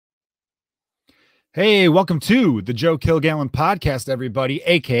Hey, welcome to the Joe Kilgallen podcast, everybody,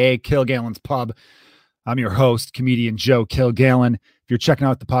 aka Kilgallen's Pub. I'm your host, comedian Joe Kilgallen. If you're checking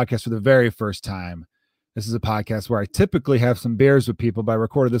out the podcast for the very first time, this is a podcast where I typically have some beers with people, but I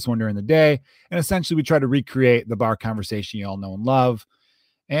recorded this one during the day. And essentially, we try to recreate the bar conversation you all know and love.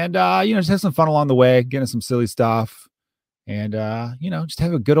 And, just have some fun along the way, getting some silly stuff. And, just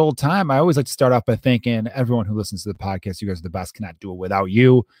have a good old time. I always like to start off by thanking everyone who listens to the podcast. You guys are the best. Cannot do it without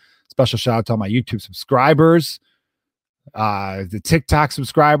you. Special shout out to all my YouTube subscribers, the TikTok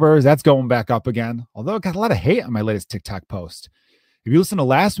subscribers. That's going back up again. Although I got a lot of hate on my latest TikTok post. If you listen to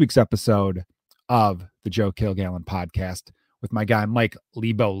last week's episode of the Joe Kilgallen podcast with my guy, Mike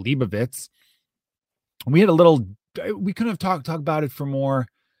Leibovitz, we couldn't have talked about it for more.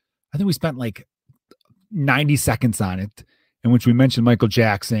 I think we spent like 90 seconds on it, in which we mentioned Michael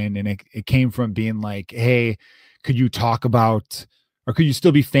Jackson. And it came from being like, hey, could you talk about, or could you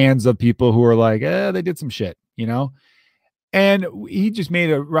still be fans of people who are like, they did some shit, And he just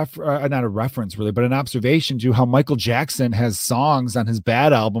made not a reference really, but an observation to how Michael Jackson has songs on his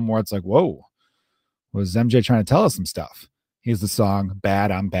Bad album where it's like, whoa, was MJ trying to tell us some stuff? He has the song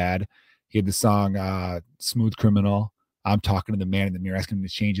Bad, I'm Bad. He had the song Smooth Criminal. I'm talking to the man in the mirror, asking him to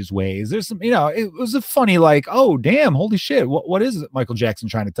change his ways. There's some, it was a funny, like, oh, damn, holy shit. What is Michael Jackson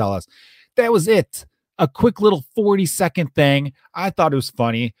trying to tell us? That was it. A quick little 40-second thing. I thought it was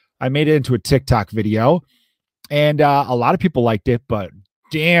funny. I made it into a TikTok video, and a lot of people liked it, but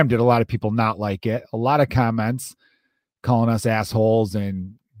damn, did a lot of people not like it. A lot of comments calling us assholes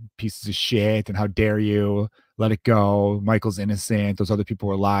and pieces of shit, and how dare you, let it go. Michael's innocent. Those other people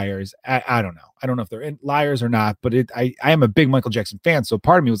were liars. I don't know. I don't know if they're liars or not, but I am a big Michael Jackson fan, so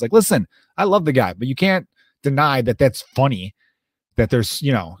part of me was like, listen, I love the guy, but you can't deny that that's funny, that there's,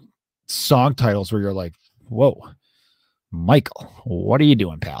 song titles where you're like, whoa, Michael, what are you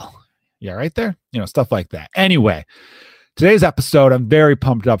doing, pal? Yeah, right there, stuff like that. Anyway, today's episode, I'm very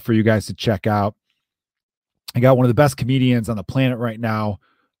pumped up for you guys to check out. I got one of the best comedians on the planet right now,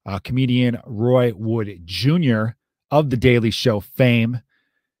 comedian Roy Wood Jr. of The Daily Show fame.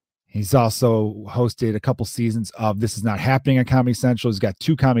 He's also hosted a couple seasons of This Is Not Happening on Comedy Central. He's got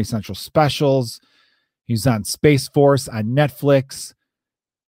 2 Comedy Central specials. He's on Space Force on Netflix.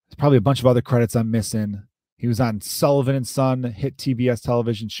 There's probably a bunch of other credits I'm missing. He was on Sullivan and Son, hit TBS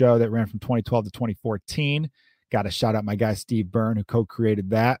television show that ran from 2012 to 2014. Got to shout out my guy, Steve Byrne, who co-created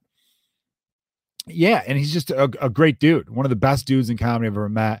that. Yeah, and he's just a great dude. One of the best dudes in comedy I've ever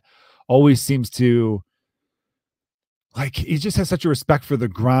met. Always seems to, he just has such a respect for the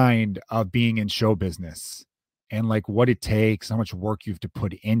grind of being in show business and like what it takes, how much work you have to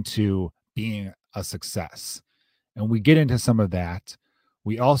put into being a success. And we get into some of that.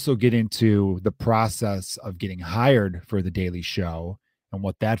 We also get into the process of getting hired for The Daily Show and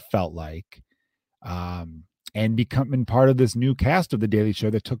what that felt like, and becoming part of this new cast of The Daily Show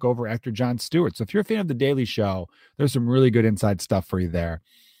that took over after Jon Stewart. So if you're a fan of The Daily Show, there's some really good inside stuff for you there.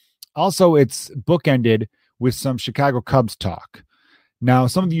 Also, it's bookended with some Chicago Cubs talk. Now,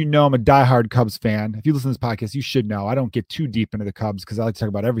 some of you know I'm a diehard Cubs fan. If you listen to this podcast, you should know I don't get too deep into the Cubs because I like to talk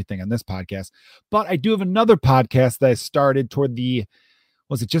about everything on this podcast. But I do have another podcast that I started toward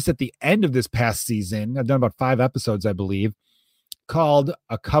just at the end of this past season. I've done about 5 episodes, I believe, called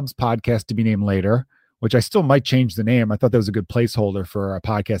A Cubs Podcast to be named later, which I still might change the name. I thought that was a good placeholder for a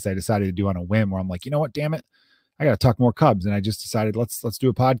podcast I decided to do on a whim, where I'm like, you know what, damn it, I got to talk more Cubs. And I just decided, let's do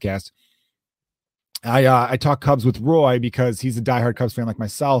a podcast. I talk Cubs with Roy because he's a diehard Cubs fan like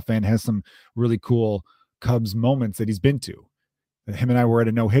myself and has some really cool Cubs moments that he's been to. Him and I were at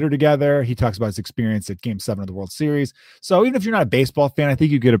a no-hitter together. He talks about his experience at Game 7 of the World Series. So even if you're not a baseball fan, I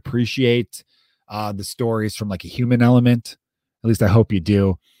think you could appreciate the stories from like a human element. At least I hope you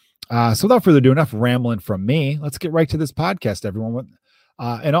do. So without further ado, enough rambling from me. Let's get right to this podcast, everyone.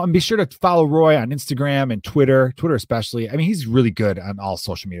 And be sure to follow Roy on Instagram and Twitter especially. I mean, he's really good on all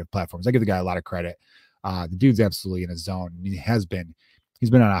social media platforms. I give the guy a lot of credit. The dude's absolutely in his zone. He has been. He's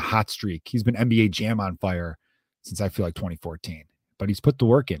been on a hot streak. He's been NBA Jam on fire since I feel like 2014. But he's put the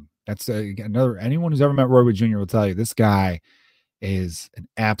work in. That's anyone who's ever met Roy Wood Jr. will tell you this guy is an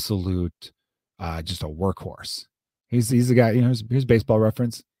absolute just a workhorse. He's the guy, here's baseball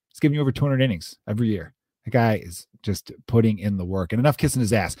reference. He's giving you over 200 innings every year. The guy is just putting in the work, and enough kissing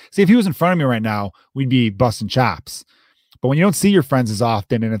his ass. See, if he was in front of me right now, we'd be busting chops. But when you don't see your friends as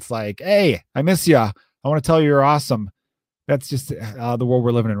often and it's like, hey, I miss you. I want to tell you you're awesome. That's just the world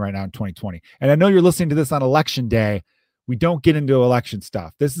we're living in right now in 2020. And I know you're listening to this on election day. We don't get into election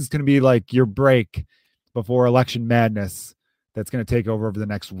stuff. This is going to be like your break before election madness that's going to take over the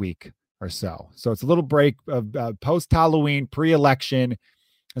next week or so. So it's a little break of post-Halloween, pre-election.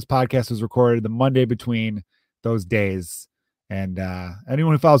 This podcast was recorded the Monday between those days. And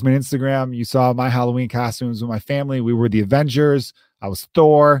anyone who follows me on Instagram, you saw my Halloween costumes with my family. We were the Avengers. I was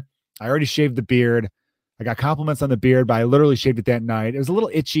Thor. I already shaved the beard. I got compliments on the beard, but I literally shaved it that night. It was a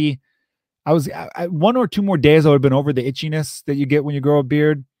little itchy. I 1 or 2 more days, I would have been over the itchiness that you get when you grow a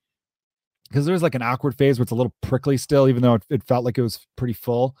beard. Because there's like an awkward phase where it's a little prickly still, even though it felt like it was pretty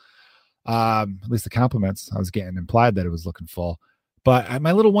full. At least the compliments I was getting implied that it was looking full. But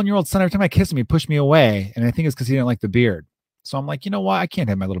my little 1-year-old son, every time I kissed him, he pushed me away. And I think it's because he didn't like the beard. So I'm like, you know what? I can't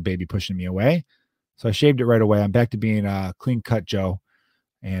have my little baby pushing me away. So I shaved it right away. I'm back to being a clean cut Joe.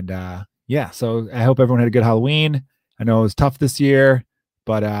 And yeah, so I hope everyone had a good Halloween. I know it was tough this year,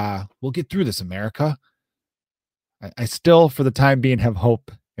 but we'll get through this, America. I still, for the time being, have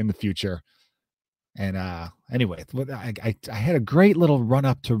hope in the future. And anyway, I had a great little run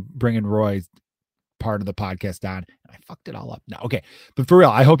up to bringing Roy part of the podcast on. I fucked it all up. No, okay. But for real,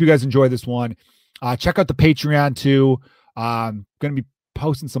 I hope you guys enjoy this one. Check out the Patreon too. Going to be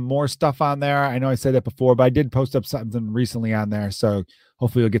posting some more stuff on there. I know I said that before, but I did post up something recently on there. So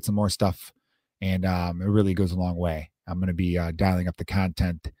hopefully you'll get some more stuff. And it really goes a long way. I'm going to be dialing up the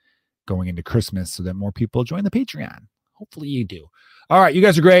content going into Christmas so that more people join the Patreon. Hopefully you do. All right. You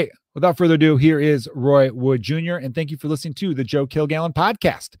guys are great. Without further ado, here is Roy Wood Jr. And thank you for listening to the Joe Kilgallen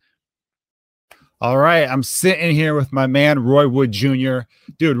podcast. All right. I'm sitting here with my man, Roy Wood Jr.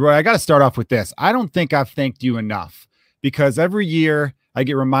 Dude, Roy, I got to start off with this. I don't think I've thanked you enough because every year I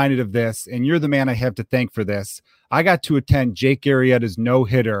get reminded of this, and you're the man I have to thank for this. I got to attend Jake Arrieta's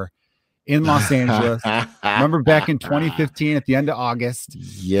no-hitter in Los Angeles. Remember back in 2015 at the end of August?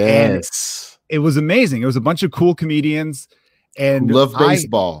 Yes. And it was amazing. It was a bunch of cool comedians. And who love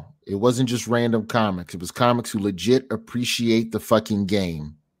baseball. It wasn't just random comics. It was comics who legit appreciate the fucking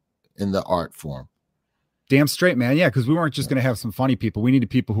game in the art form. Damn straight, man. Yeah, because we weren't just going to have some funny people. We needed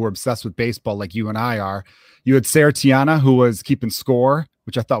people who are obsessed with baseball like you and I are. You had Sarah Tiana, who was keeping score,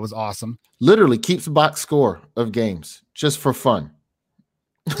 which I thought was awesome. Literally keeps a box score of games just for fun.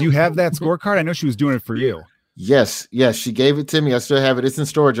 Do you have that scorecard? I know she was doing it for you. Yes. She gave it to me. I still have it. It's in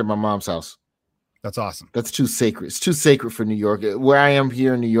storage at my mom's house. That's awesome. That's too sacred. It's too sacred for New York. Where I am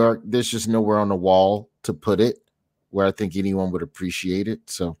here in New York, there's just nowhere on the wall to put it where I think anyone would appreciate it.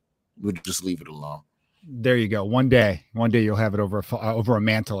 So we'll just leave it alone. There you go. One day you'll have it over a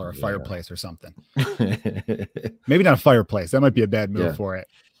mantle or a fireplace or something. Maybe not a fireplace. That might be a bad move for it.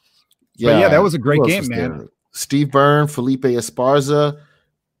 Yeah. But yeah, that was a great game, man. There? Steve Byrne, Felipe Esparza.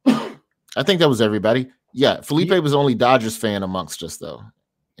 I think that was everybody. Yeah. Felipe was the only Dodgers fan amongst us though.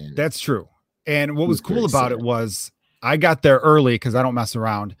 And that's true. And what was cool about it was I got there early because I don't mess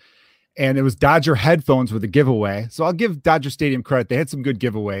around. And it was Dodger headphones with a giveaway. So I'll give Dodger Stadium credit. They had some good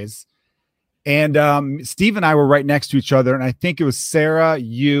giveaways. And Steve and I were right next to each other. And I think it was Sarah,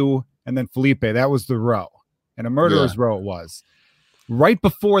 you, and then Felipe. That was the row. And a murderer's row it was. Right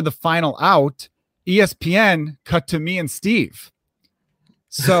before the final out, ESPN cut to me and Steve.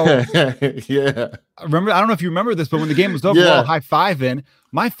 So yeah. Remember, I don't know if you remember this, but when the game was over, we're all high-fiving.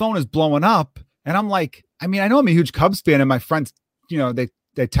 My phone is blowing up. And I'm like, I mean, I know I'm a huge Cubs fan, and my friends, you know,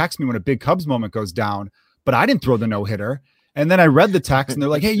 they text me when a big Cubs moment goes down, but I didn't throw the no-hitter. And then I read the text, and they're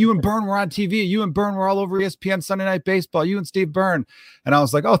like, hey, you and Byrne were on TV. You and Byrne were all over ESPN Sunday Night Baseball. You and Steve Byrne. And I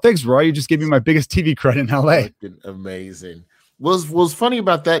was like, oh, thanks, Roy. You just gave me my biggest TV credit in LA. Amazing. What's funny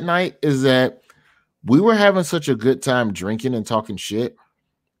about that night is that we were having such a good time drinking and talking shit.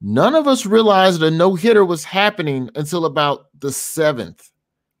 None of us realized a no-hitter was happening until about the 7th.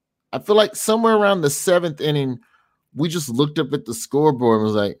 I feel like somewhere around the 7th inning, we just looked up at the scoreboard and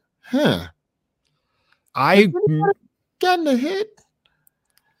was like, huh. I gotten a hit.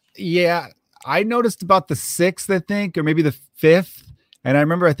 Yeah, I noticed about the 6th, I think, or maybe the 5th. And I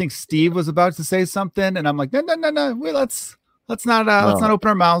remember I think Steve was about to say something, and I'm like, no. Wait, let's not open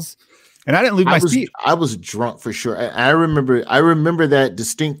our mouths. And I didn't leave my seat. I was drunk for sure. I remember that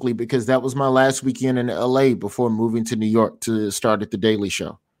distinctly because that was my last weekend in LA before moving to New York to start at the Daily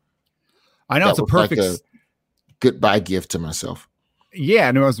Show. I know, it's a perfect like a goodbye gift to myself. Yeah,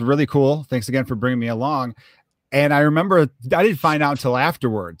 and it was really cool. Thanks again for bringing me along. And I remember I didn't find out until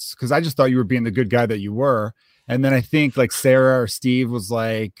afterwards because I just thought you were being the good guy that you were. And then I think like Sarah or Steve was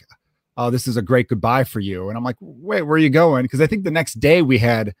like, oh, this is a great goodbye for you. And I'm like, wait, where are you going? Because I think the next day we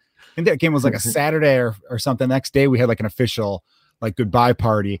had, I think that game was like a Saturday or something. The next day we had like an official like goodbye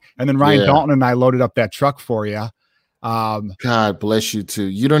party. And then Ryan Dalton and I loaded up that truck for you. God bless you too.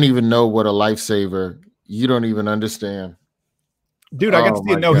 You don't even know what a lifesaver. You don't even understand. Dude, I got to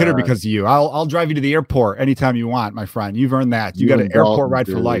see a no-hitter because of you. I'll drive you to the airport anytime you want, my friend. You've earned that. You got an airport ride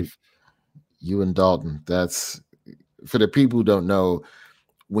for life. You and Dalton. That's for the people who don't know.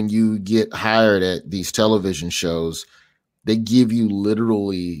 when you get hired at these television shows, they give you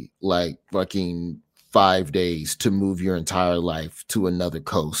literally like fucking 5 days to move your entire life to another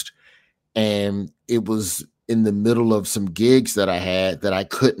coast. And it was in the middle of some gigs that I had that I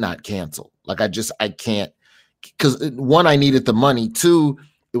could not cancel. Like I can't, because one, I needed the money. Two,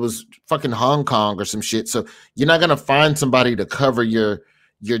 it was fucking Hong Kong or some shit. So you're not going to find somebody to cover your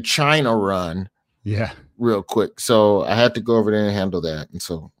China run. Yeah. Real quick. So I had to go over there and handle that. And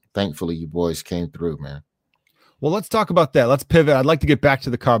so thankfully you boys came through, man. Well, let's talk about that. Let's pivot. I'd like to get back to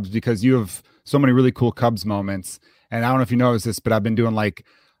the Cubs because you have so many really cool Cubs moments. And I don't know if you noticed this, but I've been doing like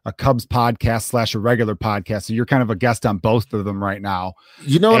a Cubs podcast / a regular podcast. So you're kind of a guest on both of them right now.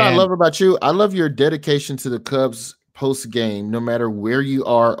 You know what I love about you? I love your dedication to the Cubs post game, no matter where you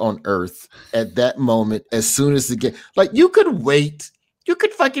are on earth at that moment, as soon as the game, like you could wait. You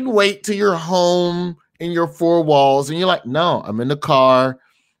could fucking wait till you're home in your four walls. And you're like, no, I'm in the car.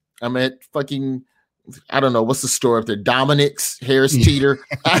 I'm at fucking, I don't know, what's the store up there? Dominic's, Harris Teeter.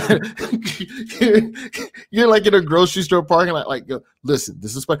 You're like in a grocery store parking lot, like, listen,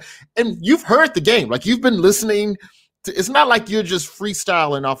 this is fun. And you've heard the game. Like you've been listening to, it's not like you're just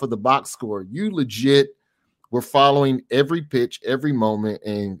freestyling off of the box score. You legit were following every pitch, every moment.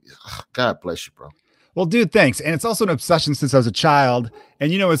 And God bless you, bro. Well, dude, thanks. And it's also an obsession since I was a child.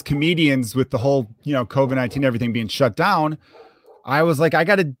 And, you know, as comedians with the whole, you know, COVID-19, everything being shut down, I was like, I've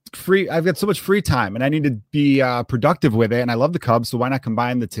got so much free time and I need to be productive with it. And I love the Cubs. So why not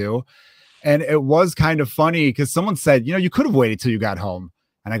combine the two? And it was kind of funny because someone said, you know, you could have waited till you got home.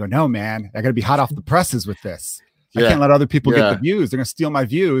 And I go, no, man, I got to be hot off the presses with this. Yeah. I can't let other people get the views. They're going to steal my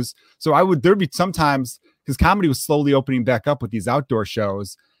views. So there'd be sometimes, because comedy was slowly opening back up with these outdoor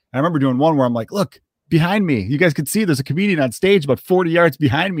shows. And I remember doing one where I'm like, look, behind me, you guys could see there's a comedian on stage about 40 yards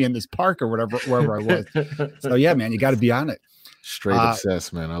behind me in this park or whatever, wherever I was. So yeah, man, you got to be on it. Straight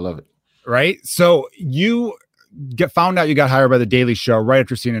obsessed, man. I love it. Right. So you found out you got hired by The Daily Show right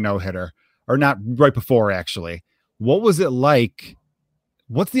after seeing a no-hitter, or not right before, actually. What was it like?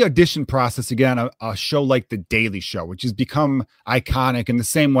 What's the audition process again? A show like The Daily Show, which has become iconic in the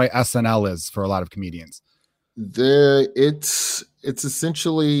same way SNL is for a lot of comedians. It's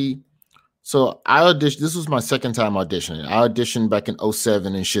essentially, so I auditioned. This was my second time auditioning. I auditioned back in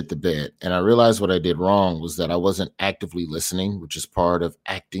 2007 and shit the bed. And I realized what I did wrong was that I wasn't actively listening, which is part of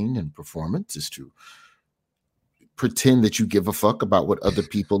acting and performance, is to pretend that you give a fuck about what other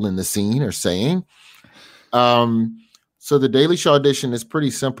people in the scene are saying. So The Daily Show audition is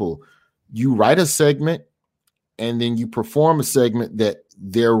pretty simple. You write a segment and then you perform a segment that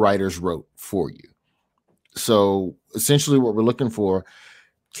their writers wrote for you. So essentially what we're looking for,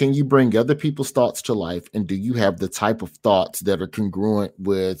 can you bring other people's thoughts to life? And do you have the type of thoughts that are congruent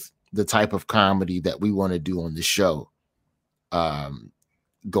with the type of comedy that we want to do on the show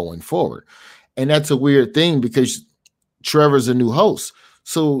going forward? And that's a weird thing because Trevor's a new host.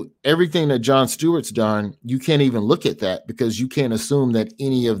 So everything that Jon Stewart's done, you can't even look at that because you can't assume that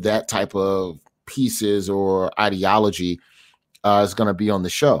any of that type of pieces or ideology is going to be on the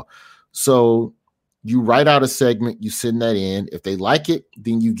show. So you write out a segment, you send that in. If they like it,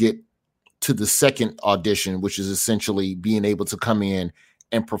 then you get to the second audition, which is essentially being able to come in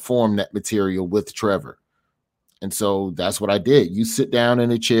and perform that material with Trevor. And so that's what I did. You sit down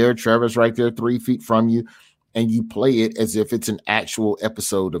in a chair, Trevor's right there 3 feet from you, and you play it as if it's an actual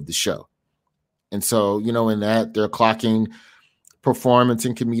episode of the show. And so, you know, in that they're clocking performance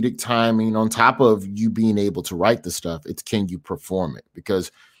and comedic timing on top of you being able to write the stuff. It's can you perform it?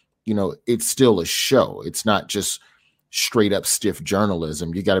 Because, you know, it's still a show. It's not just straight up stiff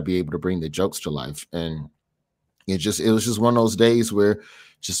journalism. You got to be able to bring the jokes to life. And it was just one of those days where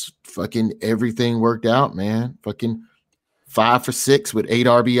just fucking everything worked out, man. Fucking 5 for 6 with 8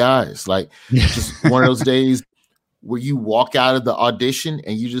 RBIs. Like just one of those days where you walk out of the audition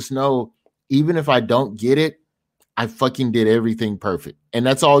and you just know, even if I don't get it, I fucking did everything perfect. And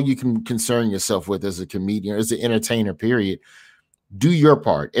that's all you can concern yourself with as a comedian, as an entertainer, period. Do your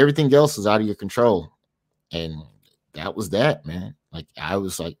part. Everything else is out of your control. And that was that, man. Like, I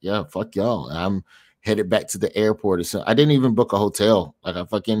was like, yeah, fuck y'all. I'm headed back to the airport. So I didn't even book a hotel. Like, I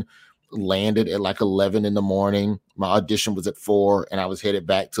fucking landed at like 11 in the morning. My audition was at 4 and I was headed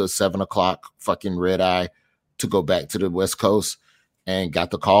back to a 7 o'clock fucking red eye to go back to the West Coast, and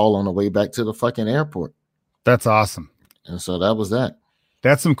got the call on the way back to the fucking airport. That's awesome. And so that was that.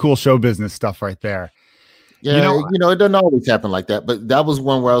 That's some cool show business stuff right there. Yeah. You know, it doesn't always happen like that, but that was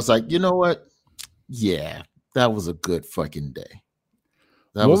one where I was like, you know what? Yeah, that was a good fucking day.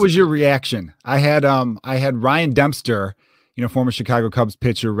 What was your reaction? I had Ryan Dempster, you know, former Chicago Cubs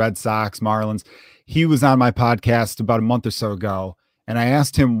pitcher, Red Sox, Marlins. He was on my podcast about a month or so ago. And I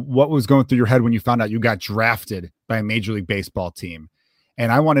asked him what was going through your head when you found out you got drafted by a Major League Baseball team.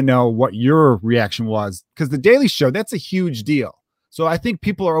 And I want to know what your reaction was, because the Daily Show, that's a huge deal. So I think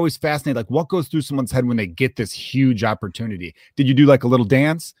people are always fascinated, like what goes through someone's head when they get this huge opportunity. Did you do like a little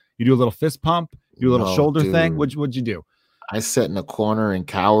dance? You do a little fist pump? You do a little shoulder thing? What'd you do? I sat in a corner and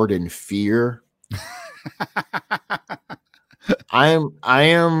cowered in fear. I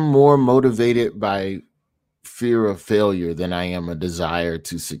am more motivated by fear of failure than I am a desire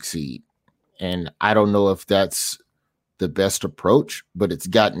to succeed. And I don't know if that's the best approach, but it's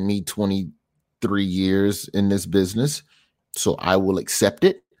gotten me 23 years in this business. So I will accept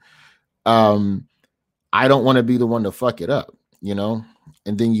it. I don't want to be the one to fuck it up, you know?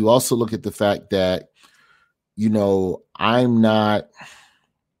 And then you also look at the fact that, you know, I'm not,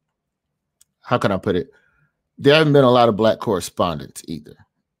 how can I put it? There haven't been a lot of black correspondents either,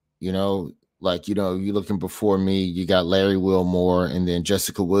 you know, like, you know, you're looking before me, you got Larry Wilmore, and then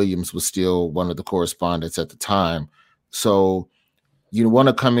Jessica Williams was still one of the correspondents at the time. So you want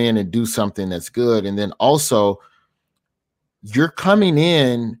to come in and do something that's good. And then also you're coming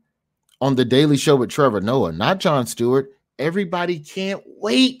in on the Daily Show with Trevor Noah, not Jon Stewart. Everybody can't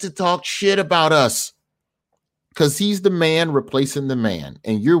wait to talk shit about us because he's the man replacing the man,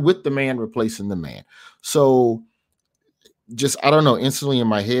 and you're with the man replacing the man. So just, I don't know, instantly in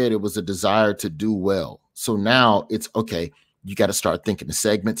my head, it was a desire to do well. So now it's okay. You got to start thinking of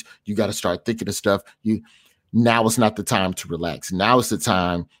segments. You got to start thinking of stuff. Now it's not the time to relax. Now it's the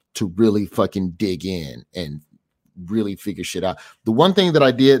time to really fucking dig in and really figure shit out. The one thing that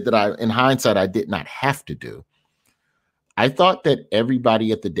I did that in hindsight, I did not have to do. I thought that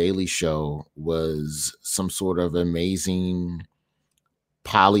everybody at the Daily Show was some sort of amazing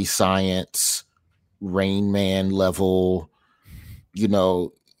poli-science, Rain Man level, you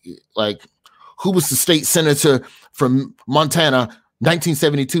know, like who was the state senator from Montana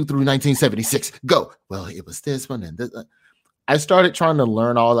 1972 through 1976? Go. Well, it was this one and this. I started trying to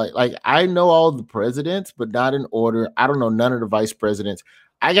learn all that. Like, I know all the presidents, but not in order. I don't know none of the vice presidents.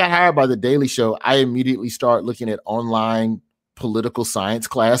 I got hired by the Daily Show. I immediately start looking at online political science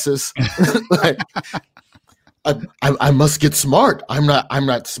classes. Like, I must get smart. I'm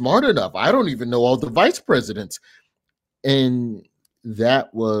not smart enough. I don't even know all the vice presidents. And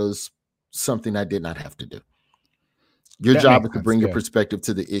that was something I did not have to do. Your job is to bring your perspective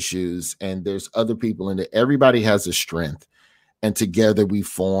to the issues, and there's other people in it. Everybody has a strength, and together we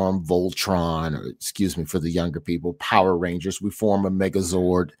form Voltron, or excuse me, for the younger people, Power Rangers. We form a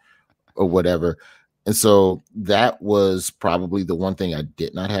Megazord or whatever. And so that was probably the one thing I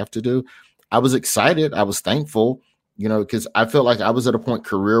did not have to do. I was excited. I was thankful, you know, because I felt like I was at a point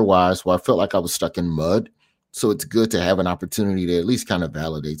career-wise where I felt like I was stuck in mud. So it's good to have an opportunity that at least kind of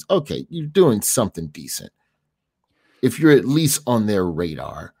validates, okay, you're doing something decent. If you're at least on their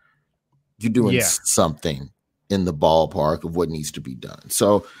radar, you're doing something in the ballpark of what needs to be done.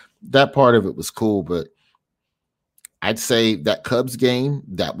 So that part of it was cool, but I'd say that Cubs game,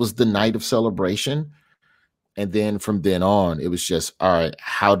 that was the night of celebration. And then from then on, it was just, all right,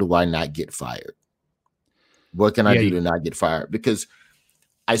 how do I not get fired? What can I do to not get fired? Because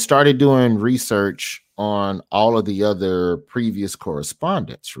I started doing research on all of the other previous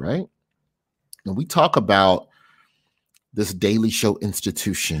correspondents, right? And we talk about this Daily Show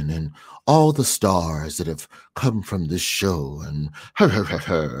institution and all the stars that have come from this show, and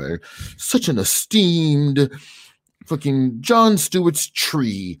such an esteemed fucking Jon Stewart's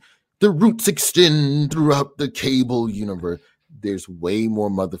tree. The roots extend throughout the cable universe. There's way more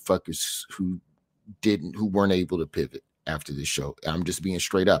motherfuckers who weren't able to pivot after this show. I'm just being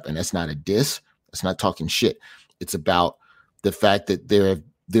straight up, and that's not a diss. That's not talking shit. It's about the fact that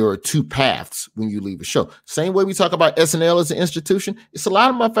there are two paths when you leave a show. Same way we talk about SNL as an institution. It's a lot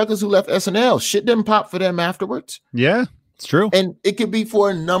of motherfuckers who left SNL. Shit didn't pop for them afterwards. Yeah, it's true. And it could be for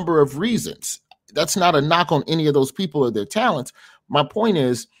a number of reasons. That's not a knock on any of those people or their talents. My point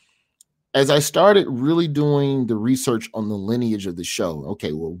is, as I started really doing the research on the lineage of the show,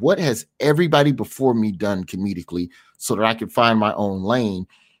 okay, well, what has everybody before me done comedically so that I could find my own lane?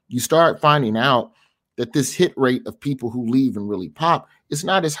 You start finding out that this hit rate of people who leave and really pop is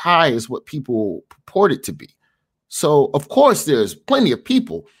not as high as what people purport it to be. So, of course, there's plenty of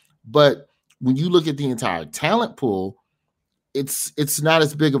people, but when you look at the entire talent pool, it's not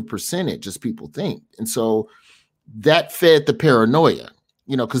as big of a percentage as people think. And so that fed the paranoia,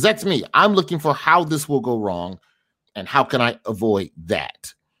 you know, because that's me. I'm looking for how this will go wrong and how can I avoid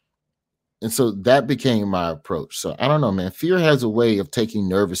that? And so that became my approach. So I don't know, man. Fear has a way of taking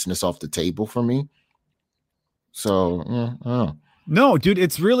nervousness off the table for me. So I don't know. No, dude,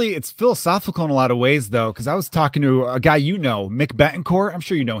 it's philosophical in a lot of ways though, because I was talking to a guy Mick Betancourt. I'm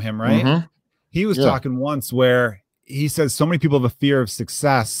sure you know him, right? Mm-hmm. He was Yeah. talking once where he says so many people have a fear of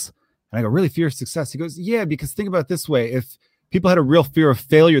success. And I go, really, fear of success? He goes, yeah, because think about it this way. If people had a real fear of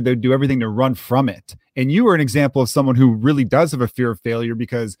failure, they'd do everything to run from it. And you were an example of someone who really does have a fear of failure,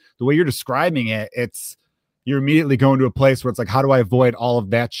 because the way you're describing it, you're immediately going to a place where it's like, how do I avoid all of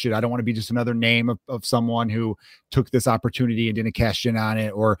that shit? I don't want to be just another name of someone who took this opportunity and didn't cash in on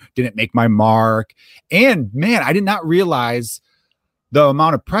it or didn't make my mark. And man, I did not realize the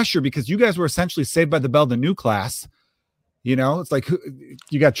amount of pressure, because you guys were essentially Saved by the Bell, the new class. You know, it's like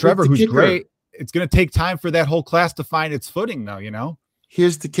you got Trevor, who's great. It's going to take time for that whole class to find its footing, though, you know?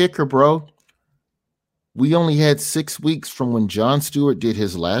 Here's the kicker, bro. We only had 6 weeks from when Jon Stewart did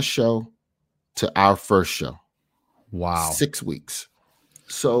his last show to our first show. Wow. 6 weeks.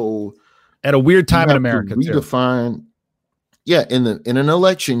 So at a weird time in America, redefine, yeah, in an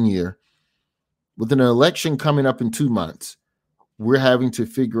election year, with an election coming up in 2 months, we're having to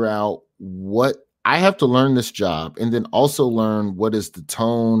figure out what I have to learn this job, and then also learn what is the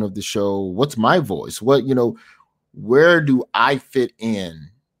tone of the show. What's my voice? Where do I fit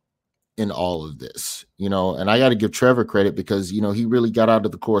in all of this? And I got to give Trevor credit, because, he really got out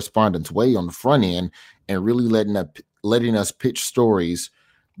of the correspondence way on the front end and really letting us pitch stories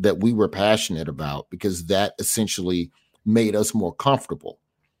that we were passionate about, because that essentially made us more comfortable.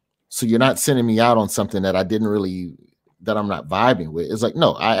 So you're not sending me out on something that that I'm not vibing with. It's like,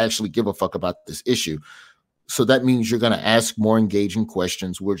 no, I actually give a fuck about this issue. So that means you're going to ask more engaging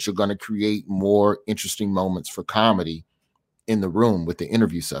questions, which are going to create more interesting moments for comedy in the room with the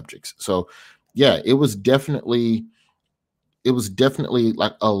interview subjects. So yeah, it was definitely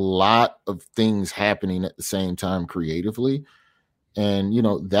like a lot of things happening at the same time creatively. And,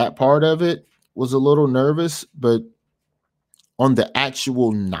 that part of it was a little nervous, but on the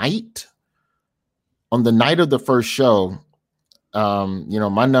actual night, on the night of the first show,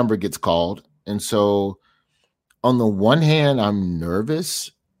 my number gets called. And so on the one hand, I'm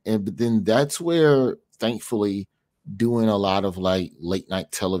nervous. But then that's where, thankfully, doing a lot of like late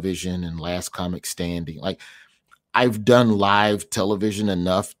night television and Last Comic Standing, like I've done live television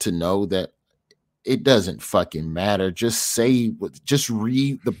enough to know that it doesn't fucking matter. Just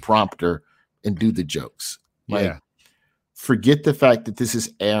read the prompter and do the jokes. Yeah. Forget the fact that this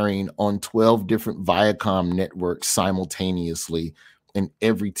is airing on 12 different Viacom networks simultaneously, and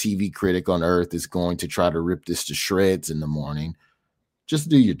every TV critic on earth is going to try to rip this to shreds in the morning. Just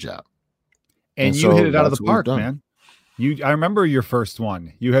do your job. And you hit it out of the park, man. I remember your first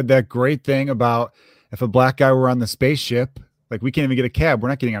one. You had that great thing about, if a black guy were on the spaceship, like, we can't even get a cab. We're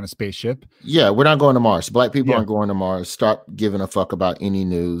not getting on a spaceship. Yeah, we're not going to Mars. Black people aren't going to Mars. Stop giving a fuck about any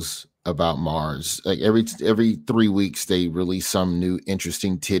news about Mars. Like every 3 weeks they release some new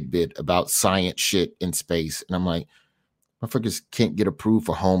interesting tidbit about science shit in space, and I'm like, motherfuckers can't get approved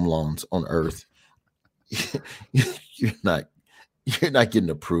for home loans on Earth. You're not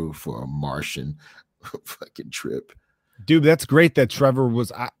getting approved for a Martian fucking trip. Dude, that's great that Trevor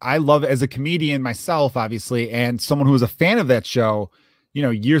was. I love it as a comedian myself, obviously, and someone who was a fan of that show,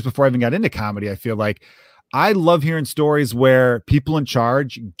 years before I even got into comedy. I feel like I love hearing stories where people in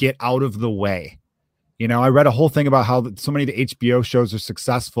charge get out of the way. I read a whole thing about how so many of the HBO shows are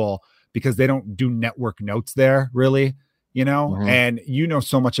successful because they don't do network notes there, really, Mm-hmm. And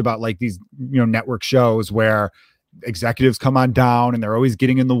so much about like these, network shows where executives come on down and they're always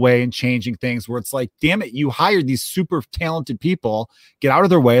getting in the way and changing things, where it's like, damn it, you hired these super talented people, get out of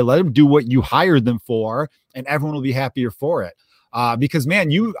their way, let them do what you hired them for, and everyone will be happier for it. Because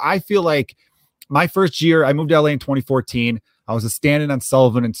man, I feel like my first year, I moved to LA in 2014. I was a stand-in on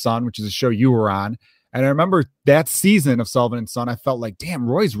Sullivan and Son, which is a show you were on. And I remember that season of Sullivan and Son, I felt like, damn,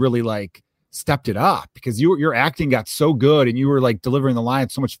 Roy's really like stepped it up, because your acting got so good and you were like delivering the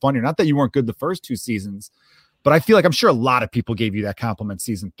lines so much funnier. Not that you weren't good the first 2 seasons, but I feel like I'm sure a lot of people gave you that compliment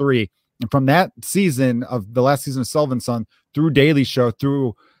season 3. And from that season of the last season of Sullivan and Son through Daily Show,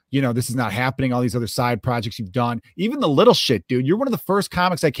 through, This Is Not Happening, all these other side projects you've done, even the little shit, dude. You're one of the first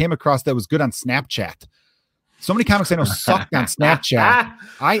comics I came across that was good on Snapchat. So many comics I know sucked on Snapchat.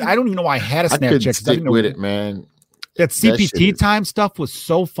 I don't even know why I had a Snapchat. I couldn't stick with it, man. That CPT time stuff was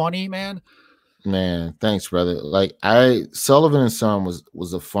so funny, man. Man, thanks, brother. Like Sullivan and Son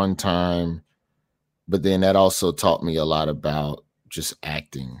was a fun time, but then that also taught me a lot about just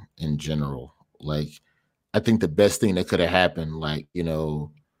acting in general. Like, I think the best thing that could have happened, like,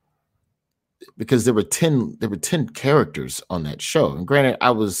 because there were 10 characters on that show, and granted, I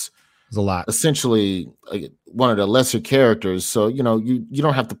was a lot, essentially like one of the lesser characters. So you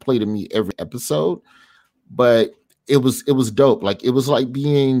don't have to play to me every episode, but it was dope. Like, it was like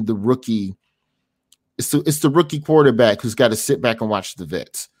being the rookie. It's the rookie quarterback who's got to sit back and watch the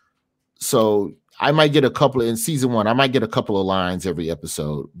vets. So I might get a couple in season 1. I might get a couple of lines every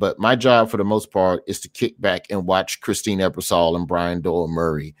episode, but my job for the most part is to kick back and watch Christine Ebersol and Brian Doyle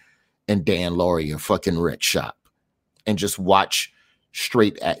Murray and Dan Lauria fucking wreck shop and just watch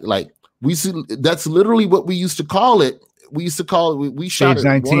straight at, like, that's literally what we used to call it. We used to call it, we shot Stage at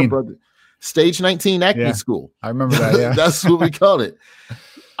 19. Warner Brothers, Stage 19 acting school. I remember that. Yeah. That's what we called it.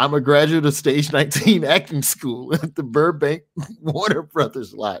 I'm a graduate of Stage 19 acting school at the Burbank Warner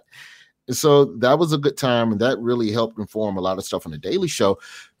Brothers lot. And so that was a good time. And that really helped inform a lot of stuff on the Daily Show,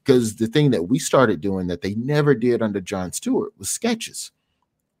 because the thing that we started doing that they never did under Jon Stewart was sketches.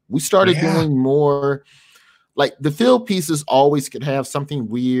 We started doing more, like, the field pieces always could have something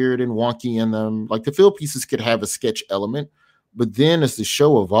weird and wonky in them. Like, the field pieces could have a sketch element. But then as the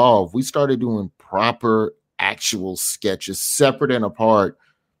show evolved, we started doing proper actual sketches separate and apart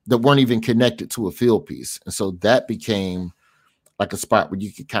that weren't even connected to a field piece. And so that became like a spot where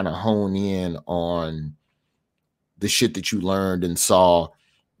you could kind of hone in on the shit that you learned and saw,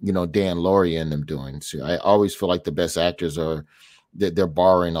 you know, Dan Lauria and them doing. So I always feel like the best actors are that they're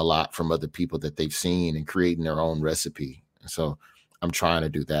borrowing a lot from other people that they've seen and creating their own recipe. And so I'm trying to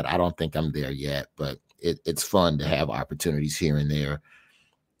do that. I don't think I'm there yet, but it's fun to have opportunities here and there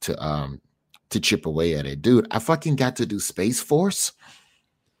to chip away at it. Dude, I fucking got to do Space Force.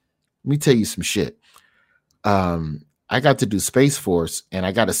 Let me tell you some shit. I got to do Space Force, and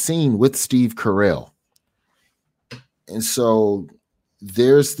I got a scene with Steve Carell. And so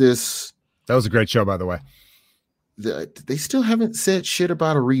there's this. That was a great show, by the way. They still haven't said shit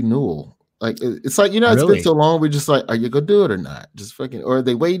about a renewal. Like, it's like, you know, it's Really? been so long. We're just like, are you gonna do it or not? Just fucking, or are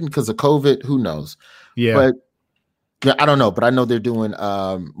they waiting because of COVID? Who knows? Yeah. But yeah, I don't know. But I know they're doing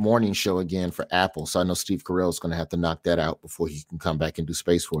morning show again for Apple. So I know Steve Carell is going to have to knock that out before he can come back and do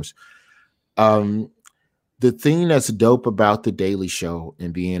Space Force. The thing that's dope about the Daily Show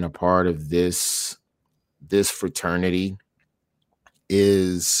and being a part of this fraternity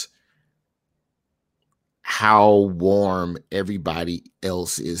is how warm everybody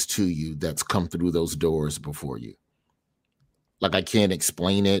else is to you that's come through those doors before you. Like, I can't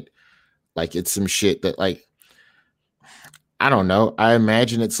explain it. Like, it's some shit that, like, I don't know. I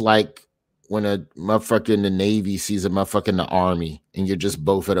imagine it's like when a motherfucker in the Navy sees a motherfucker in the Army and you're just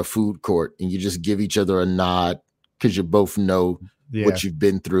both at a food court and you just give each other a nod because you both know what you've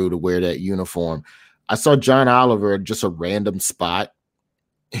been through to wear that uniform. I saw John Oliver at just a random spot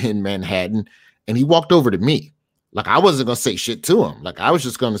in Manhattan, and he walked over to me. Like, I wasn't going to say shit to him. Like, I was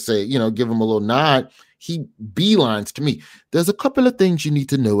just going to say, you know, give him a little nod. He beelines to me. There's a couple of things you need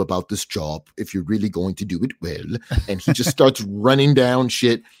to know about this job if you're really going to do it well. And he just starts running down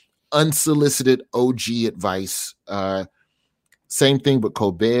shit, unsolicited OG advice. Same thing with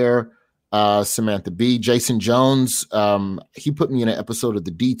Colbert, Samantha Bee, Jason Jones. He put me in an episode of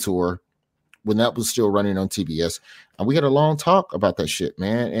The Detour when that was still running on TBS. And we had a long talk about that shit,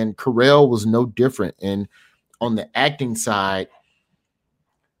 man. And Carell was no different. And on the acting side,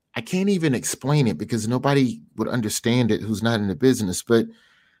 I can't even explain it because nobody would understand it who's not in the business. But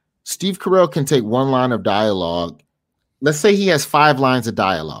Steve Carell can take one line of dialogue. Let's say he has 5 lines of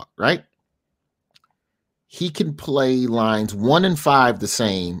dialogue, right? He can play lines 1 and 5 the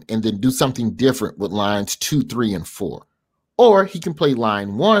same and then do something different with lines 2, 3, and 4. Or he can play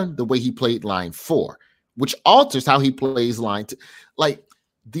line 1 the way he played line 4, which alters how he plays line 2. Like,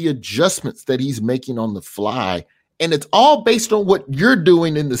 the adjustments that he's making on the fly, and it's all based on what you're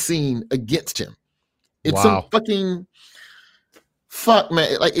doing in the scene against him. It's some fucking fuck,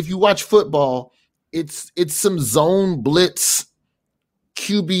 man. Like, if you watch football, it's some zone blitz,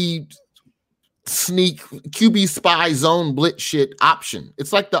 QB sneak, QB spy zone blitz shit option.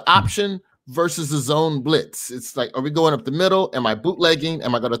 It's like the option versus the zone blitz. It's like, are we going up the middle? Am I bootlegging?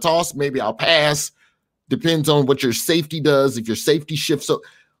 Am I going to toss? Maybe I'll pass. Depends on what your safety does. If your safety shifts, so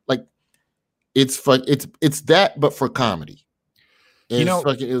like, it's fun. It's that, but for comedy. And you know,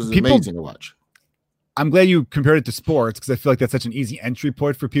 it was amazing to watch. I'm glad you compared it to sports because I feel like that's such an easy entry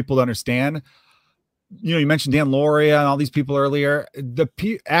point for people to understand. You know, you mentioned Dan Lauria and all these people earlier.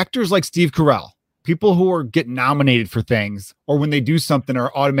 The actors like Steve Carell, people who are getting nominated for things, or when they do something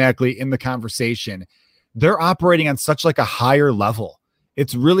are automatically in the conversation, they're operating on such like a higher level.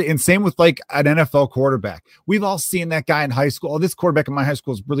 It's really insane with like an NFL quarterback. We've all seen that guy in high school. Oh, this quarterback in my high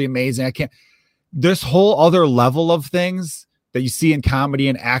school is really amazing. This whole other level of things that you see in comedy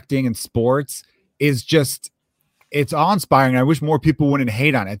and acting and sports is just, it's awe-inspiring. I wish more people wouldn't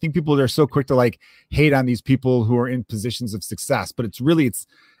hate on it. I think people are so quick to like hate on these people who are in positions of success, but it's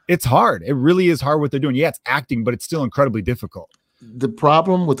It's hard. It really is hard what they're doing. Yeah, it's acting, but it's still incredibly difficult. The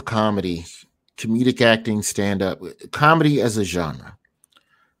problem with comedy, comedic acting, stand-up, comedy as a genre.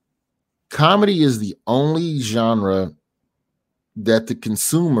 Comedy is the only genre that the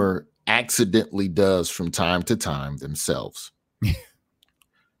consumer accidentally does from time to time themselves.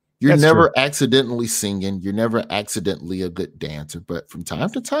 You're never accidentally singing. You're never accidentally a good dancer, but from time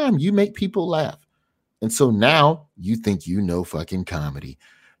to time, you make people laugh. And so now you think you know fucking comedy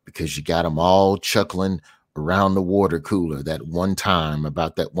because you got them all chuckling around the water cooler that one time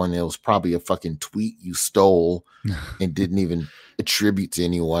about that one. It was probably a fucking tweet you stole and didn't even attribute to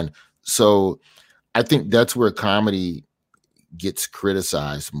anyone. So I think that's where comedy gets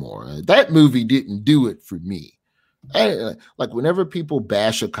criticized more. That movie didn't do it for me. Like whenever people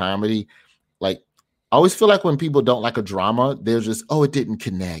bash a comedy, like I always feel like when people don't like a drama, they're just, oh, it didn't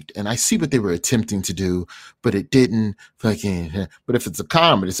connect. And I see what they were attempting to do, but it didn't fucking. But if it's a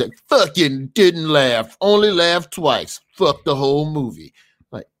comedy, it's like, fucking didn't laugh, only laughed twice. Fuck the whole movie.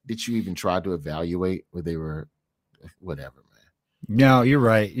 Like, did you even try to evaluate where they were? Whatever, man. No, you're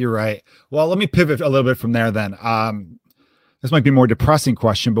right. You're right. Well, let me pivot a little bit from there then. This might be a more depressing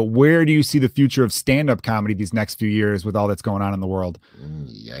question, but where do you see the future of stand-up comedy these next few years with all that's going on in the world?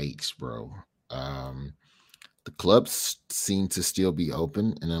 Yikes, bro. The clubs seem to still be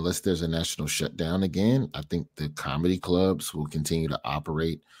open, and unless there's a national shutdown again, I think the comedy clubs will continue to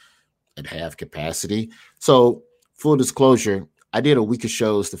operate at half capacity. So, full disclosure, I did a week of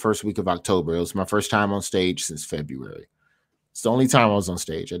shows the first week of October. It was my first time on stage since February. It's the only time I was on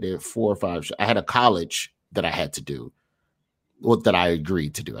stage. I did 4 or 5 shows. I had a college that I had to do. Well, that I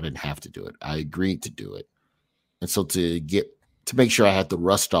agreed to do. I didn't have to do it. I agreed to do it. And so to make sure I had the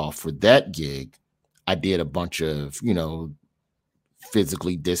rust off for that gig, I did a bunch of,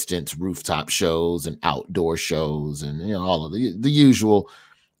 physically distanced rooftop shows and outdoor shows and, all of the usual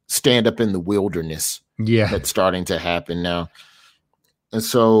stand up in the wilderness. Yeah. That's starting to happen now. And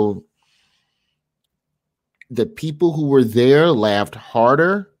so the people who were there laughed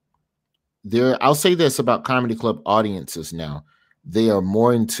harder. I'll say this about comedy club audiences now. They are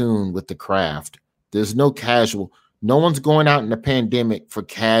more in tune with the craft. There's no casual. No one's going out in the pandemic for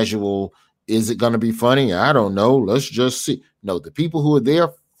casual. Is it going to be funny? I don't know. Let's just see. No, the people who are there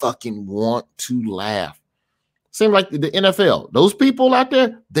fucking want to laugh. Same like the NFL. Those people out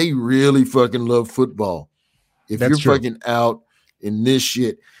there, they really fucking love football. If That's you're true. fucking out in this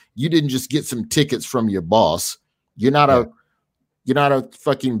shit, you didn't just get some tickets from your boss. You're not a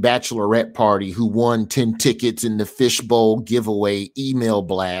fucking bachelorette party who won 10 tickets in the fishbowl giveaway email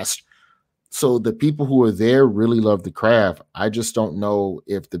blast. So the people who are there really love the craft. I just don't know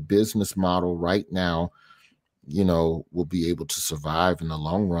if the business model right now, will be able to survive in the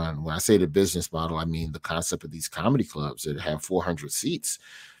long run. When I say the business model, I mean the concept of these comedy clubs that have 400 seats.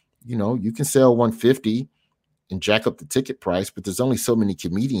 You can sell 150 and jack up the ticket price, but there's only so many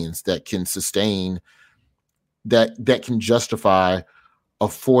comedians that can sustain that can justify a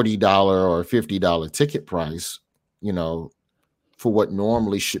 $40 or $50 ticket price, for what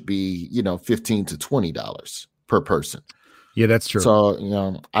normally should be, $15 to $20 per person. Yeah, that's true. So,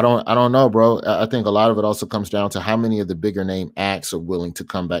 I don't know, bro. I think a lot of it also comes down to how many of the bigger name acts are willing to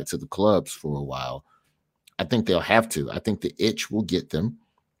come back to the clubs for a while. I think they'll have to. I think the itch will get them,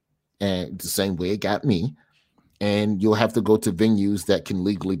 and the same way it got me. And you'll have to go to venues that can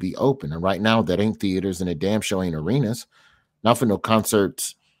legally be open. And right now, that ain't theaters and a damn show ain't arenas. Not for no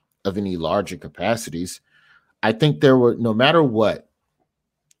concerts of any larger capacities. I think there were, no matter what,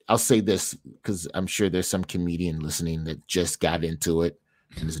 I'll say this because I'm sure there's some comedian listening that just got into it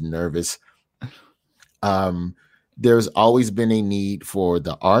and is nervous. There's always been a need for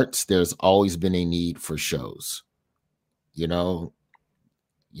the arts. There's always been a need for shows.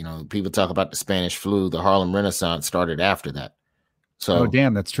 People talk about the Spanish flu. The Harlem Renaissance started after that. So, oh,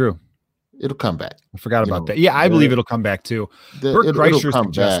 damn, that's true. It'll come back. I forgot about that. Yeah, I believe it'll come back too. Bert Kreischer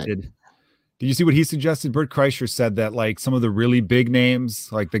suggested. Did you see what he suggested? Bert Kreischer said that like some of the really big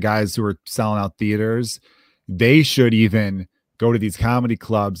names, like the guys who are selling out theaters, they should even go to these comedy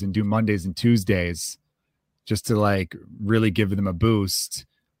clubs and do Mondays and Tuesdays just to like really give them a boost.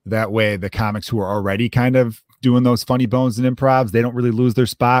 That way the comics who are already kind of doing those funny bones and improvs, they don't really lose their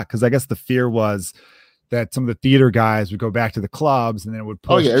spot. Cause I guess the fear was that some of the theater guys would go back to the clubs and then it would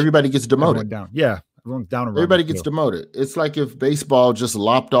push. Oh yeah, everybody gets demoted. Down. Yeah, everyone's down. Everybody gets demoted. It's like if baseball just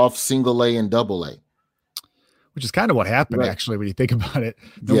lopped off single A and double A. Which is kind of what happened, actually, when you think about it.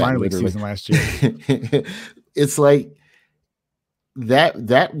 No minor league season last year. It's like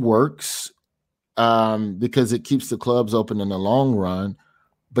that works because it keeps the clubs open in the long run.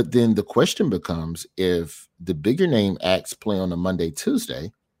 But then the question becomes, if the bigger name acts play on a Monday,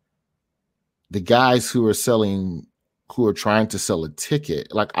 Tuesday, the guys who are trying to sell a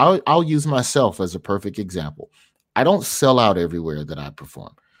ticket, like I'll use myself as a perfect example. I don't sell out everywhere that I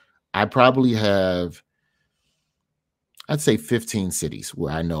perform. I probably have, I'd say 15 cities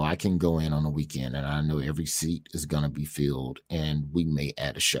where I know I can go in on a weekend and I know every seat is going to be filled and we may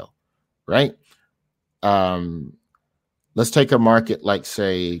add a show, right? Let's take a market like,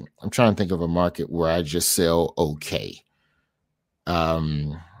 say, I'm trying to think of a market where I just sell okay.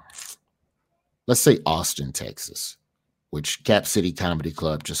 Let's say Austin, Texas, which Cap City Comedy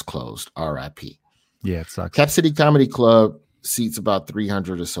Club just closed, RIP. Yeah, it sucks. Cap City Comedy Club seats about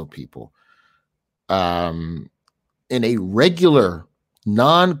 300 or so people. In a regular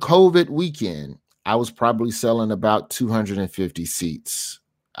non-COVID weekend, I was probably selling about 250 seats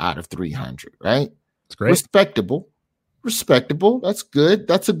out of 300, right? That's great. Respectable. That's good.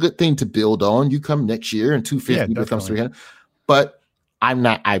 That's a good thing to build on. You come next year and 250 becomes 300. But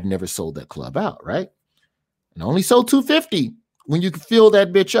I've never sold that club out, right? And only sold 250 when you can fill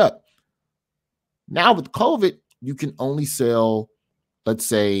that bitch up. Now with COVID, you can only sell, let's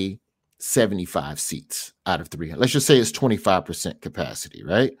say, 75 seats out of 300. Let's just say it's 25% capacity,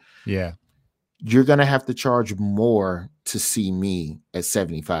 right? Yeah. You're going to have to charge more to see me at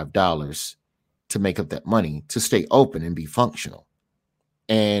 $75 to make up that money to stay open and be functional.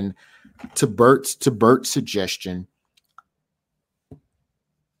 And to Bert's suggestion,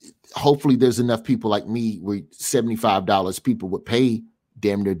 hopefully there's enough people like me where $75 people would pay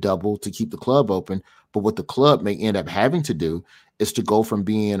damn near double to keep the club open. But what the club may end up having to do is to go from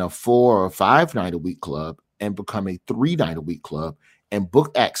being a 4 or 5 night a week club and become a 3 night a week club and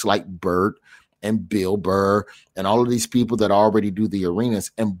book acts like Bert and Bill Burr and all of these people that already do the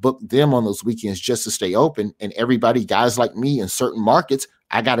arenas and book them on those weekends just to stay open. And everybody, guys like me in certain markets,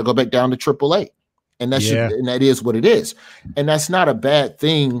 I got to go back down to AAA. And that is what it is. And that's not a bad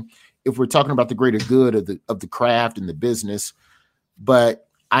thing if we're talking about the greater good of the craft and the business. But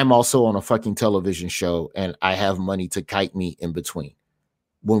I'm also on a fucking television show and I have money to kite me in between.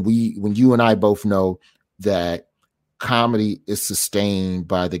 When you and I both know that comedy is sustained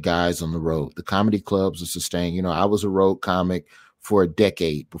by the guys on the road. The comedy clubs are sustained. You know, I was a road comic for a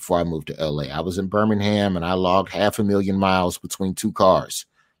decade before I moved to LA. I was in Birmingham and I logged 500,000 miles between 2 cars.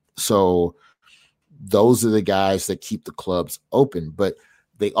 So those are the guys that keep the clubs open, but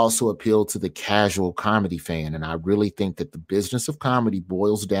they also appeal to the casual comedy fan. And I really think that the business of comedy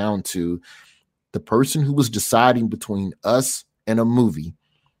boils down to the person who was deciding between us and a movie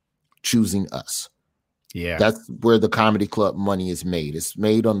choosing us. Yeah. That's where the comedy club money is made. It's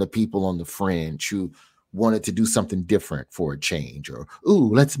made on the people on the fringe who wanted to do something different for a change or,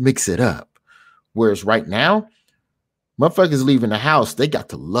 ooh, let's mix it up. Whereas right now, motherfuckers leaving the house, they got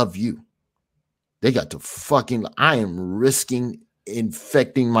to love you. They got to fucking, I am risking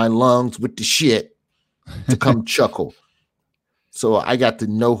infecting my lungs with the shit to come chuckle. So I got to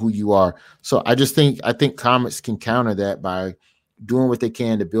know who you are. So I think comics can counter that by doing what they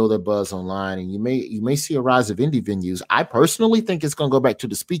can to build their buzz online. And you may see a rise of indie venues. I personally think it's going to go back to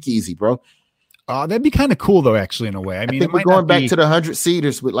the speakeasy, bro. That'd be kind of cool though, actually, in a way. I mean, think we're going back to the 100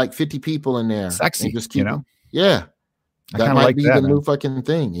 seaters with like 50 people in there. Sexy, and just you know? Yeah. That might like be that, the man. new fucking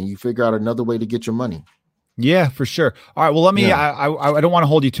thing. And you figure out another way to get your money. Yeah, for sure. All right. Well, let me, I don't want to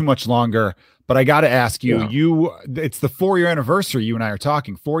hold you too much longer, but I got to ask you, it's the 4-year anniversary. You and I are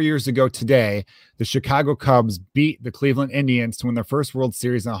talking 4 years ago today, the Chicago Cubs beat the Cleveland Indians to win their first World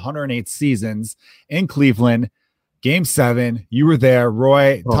Series in 108 seasons in Cleveland. Game 7. You were there,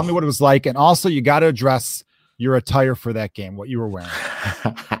 Roy. Tell me what it was like. And also you got to address your attire for that game, what you were wearing.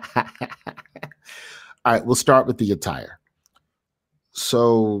 All right. We'll start with the attire.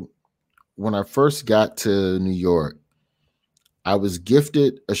 So when I first got to New York, I was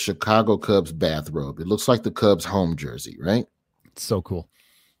gifted a Chicago Cubs bathrobe. It looks like the Cubs home jersey, right? It's so cool.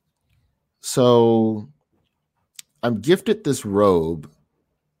 So I'm gifted this robe,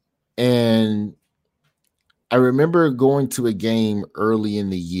 and I remember going to a game early in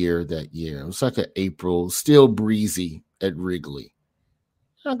the year that year. It was like an April, still breezy at Wrigley.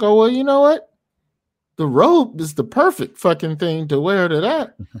 I go, well, you know what? The robe is the perfect fucking thing to wear to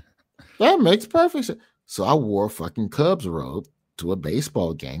that. That makes perfect sense. So I wore a fucking Cubs robe to a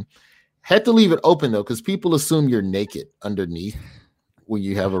baseball game. Had to leave it open though, because people assume you're naked underneath when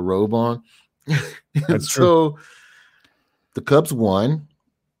you have a robe on. That's true. So the Cubs won.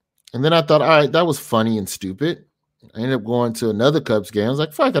 And then I thought, all right, that was funny and stupid. I ended up going to another Cubs game. I was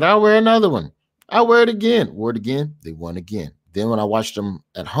like, fuck it, I'll wear another one. I'll wear it again. Wore it again. They won again. Then when I watched them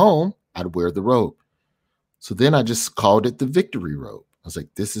at home, I'd wear the robe. So then I just called it the victory robe. I was like,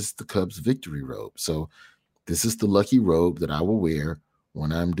 this is the Cubs victory robe. So this is the lucky robe that I will wear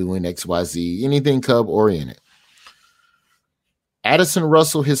when I'm doing XYZ, anything Cub oriented. Addison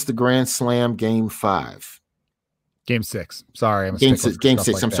Russell hits the grand slam game 5. Game 6. Sorry, I'm game 6. Game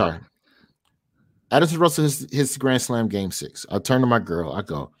 6. I'm sorry. Addison Russell hits the grand slam game 6. I turn to my girl. I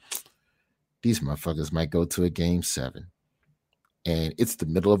go, these motherfuckers might go to a game 7. And it's the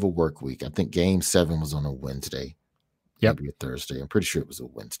middle of a work week. I think game 7 was on a Wednesday. Yep. Maybe a Thursday. I'm pretty sure it was a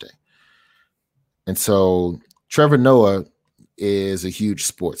Wednesday. And so Trevor Noah is a huge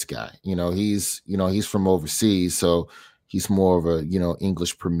sports guy. He's from overseas, so he's more of a,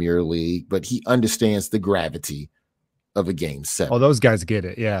 English Premier League, but he understands the gravity of a game 7. Oh, those guys get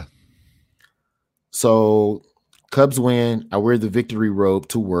it. Yeah. So Cubs win. I wear the victory robe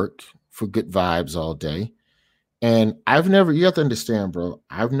to work for good vibes all day. And you have to understand, bro,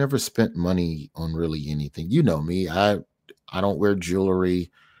 I've never spent money on really anything. You know me. I don't wear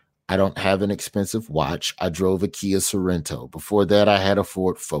jewelry. I don't have an expensive watch. I drove a Kia Sorento. Before that, I had a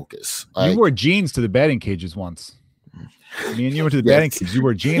Ford Focus. You wore jeans to the batting cages once. Me and you went to the batting cage. You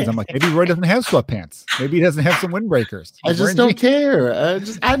wore jeans. I'm like, maybe Roy doesn't have sweatpants. Maybe he doesn't have some windbreakers. I just don't care.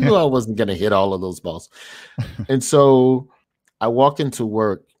 I knew I wasn't going to hit all of those balls. And so I walk into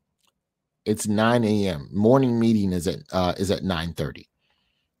work. It's 9 a.m. Morning meeting is at 9:30.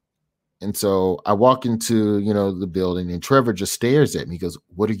 And so I walk into, the building, and Trevor just stares at me. He goes,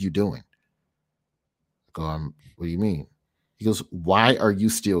 "What are you doing?" I go, "What do you mean?" He goes, "Why are you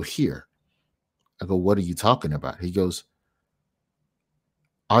still here?" I go, "What are you talking about?" He goes,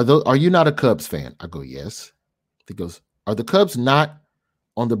 Are you not a Cubs fan?" I go, "Yes." He goes, "Are the Cubs not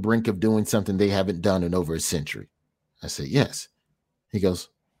on the brink of doing something they haven't done in over a century?" I said, "Yes." He goes,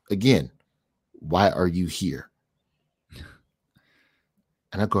 "Again, why are you here?"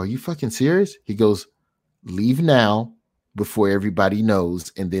 And I go, "Are you fucking serious?" He goes, "Leave now before everybody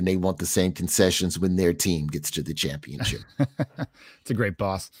knows, and then they want the same concessions when their team gets to the championship." It's a great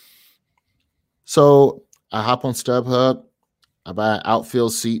boss. So I hop on StubHub. I buy an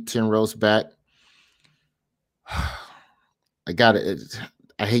outfield seat 10 rows back. I got it.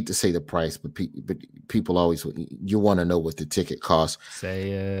 I hate to say the price, but people always, you want to know what the ticket costs. Say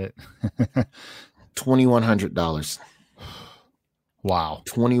it. $2,100. Wow.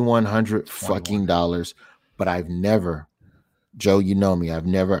 $2,100 fucking dollars. But I've never, Joe, you know me. I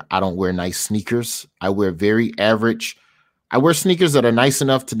don't wear nice sneakers. I wear very average. I wear sneakers that are nice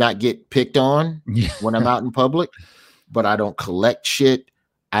enough to not get picked on when I'm out in public, but I don't collect shit.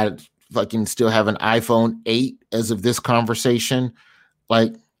 I fucking still have an iPhone 8 as of this conversation.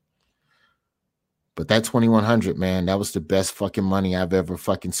 But that $2,100, man, that was the best fucking money I've ever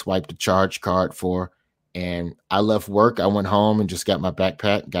fucking swiped a charge card for. And I left work. I went home and just got my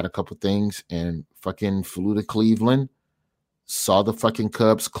backpack, got a couple things, and fucking flew to Cleveland, saw the fucking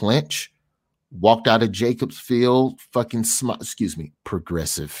Cubs clinch, walked out of Jacobs Field,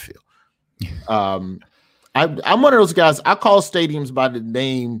 Progressive Field. I'm one of those guys. I call stadiums by the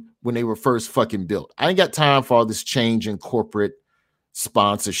name when they were first fucking built. I ain't got time for all this change in corporate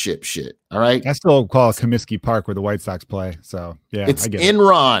sponsorship shit. All right. I still call it Comiskey Park where the White Sox play. So yeah, it's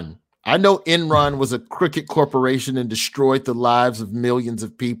Enron. I know Enron was a crooked corporation and destroyed the lives of millions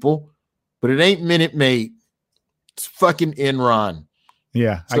of people, but it ain't Minute Maid. It's fucking Enron.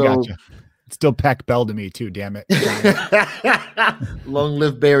 Yeah, I got you. It's still Pac Bell to me too. Damn it. Long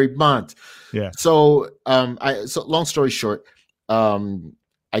live Barry Bonds. Yeah. So, long story short,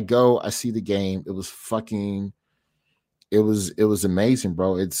 I go, I see the game. It was amazing,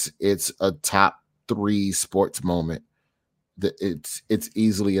 bro. It's a top 3 sports moment. It's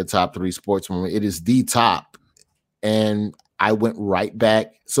easily a top 3 sports moment. It is the top. And I went right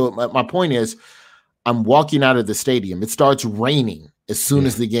back. So my point is, I'm walking out of the stadium. It starts raining as soon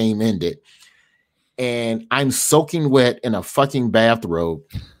as the game ended. And I'm soaking wet in a fucking bathrobe.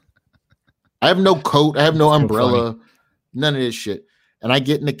 I have no coat. I have no umbrella. None of this shit. And I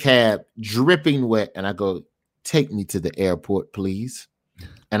get in the cab, dripping wet. And I go, "Take me to the airport, please."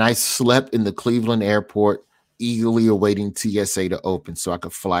 And I slept in the Cleveland airport, eagerly awaiting TSA to open so I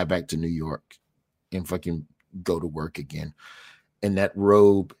could fly back to New York and fucking go to work again. And that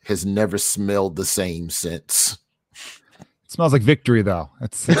robe has never smelled the same since. It smells like victory, though.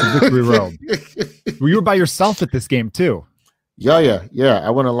 It's a victory robe. Well, you were by yourself at this game, too. Yeah. I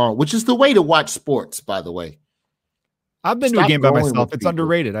went along, which is the way to watch sports, by the way. I've been to a game by myself. It's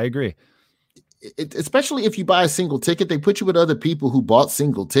underrated. I agree. Especially if you buy a single ticket, they put you with other people who bought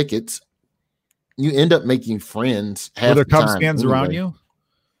single tickets. You end up making friends. Were there Cubs fans around you?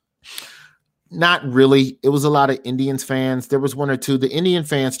 Not really. It was a lot of Indians fans. There was one or two. The Indian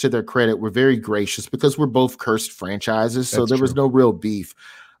fans, to their credit, were very gracious because we're both cursed franchises. So there was no real beef.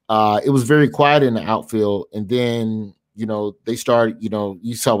 It was very quiet in the outfield. And then they started,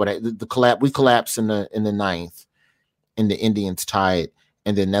 you saw the collapse. We collapsed in the ninth, and the Indians tied.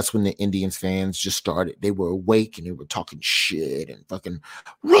 And then that's when the Indians fans just started. They were awake and they were talking shit and fucking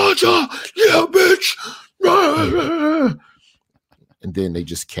Roger, yeah, bitch. And then they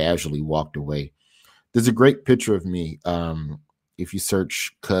just casually walked away. There's a great picture of me. If you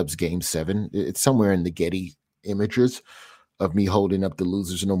search Cubs Game 7, it's somewhere in the Getty images of me holding up the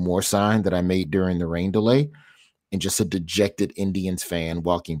Losers No More sign that I made during the rain delay, and just a dejected Indians fan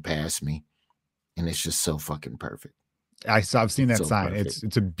walking past me. And it's just so fucking perfect. I've seen that So sign. perfect.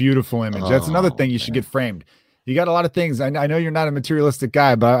 It's a beautiful image. That's another thing you should get framed. You got a lot of things. I know you're not a materialistic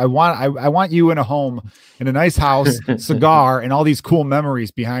guy, but I want you in a home, in a nice house, cigar, and all these cool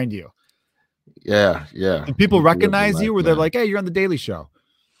memories behind you. Yeah. And people recognize you, where they're like, "Hey, you're on the Daily Show."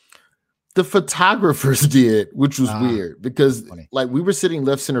 The photographers did, which was weird because funny. Like we were sitting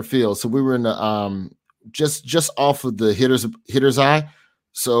left center field, so we were in the just off of the hitter's eye.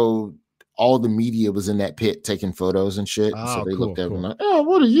 So all the media was in that pit taking photos and shit. So they looked at me like, "Oh,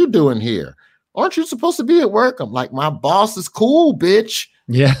 what are you doing here? Aren't you supposed to be at work?" I'm like, "My boss is cool, bitch.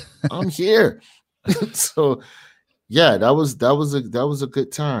 Yeah, I'm here." So yeah, that was a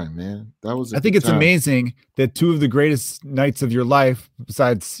good time, man. I think it's amazing that two of the greatest nights of your life,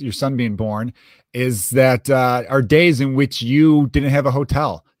 besides your son being born, is that are days in which you didn't have a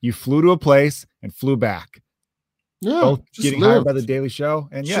hotel. You flew to a place and flew back. Yeah, both getting hired by the Daily Show,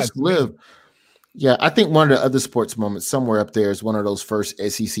 and just live. Yeah, I think one of the other sports moments somewhere up there is one of those first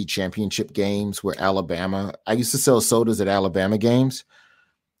SEC championship games where Alabama. I used to sell sodas at Alabama games,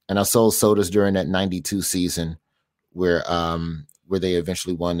 and I sold sodas during that '92 season where they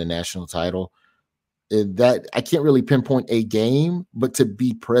eventually won the national title. That I can't really pinpoint a game, but to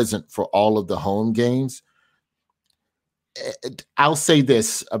be present for all of the home games. I'll say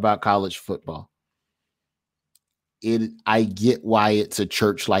this about college football. I get why it's a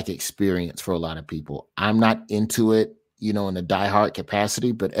church-like experience for a lot of people. I'm not into it, in a diehard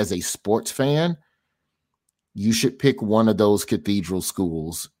capacity, but as a sports fan, you should pick one of those cathedral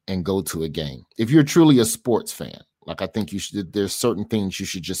schools and go to a game. If you're truly a sports fan, like I think you should, there's certain things you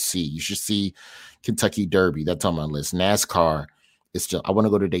should just see. You should see Kentucky Derby. That's on my list. NASCAR. I want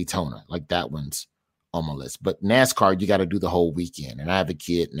to go to Daytona. Like that one's on my list. But NASCAR, you got to do the whole weekend. And I have a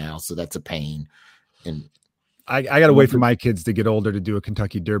kid now, so that's a pain. And I got to wait for my kids to get older to do a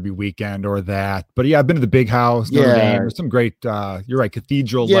Kentucky Derby weekend or that. But yeah, I've been to the Big House. There's some great, you're right,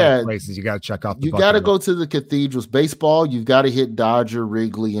 cathedral places you got to check out. You got to go to the cathedrals. Baseball, you've got to hit Dodger,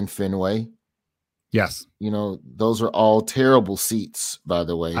 Wrigley, and Fenway. Yes. Those are all terrible seats, by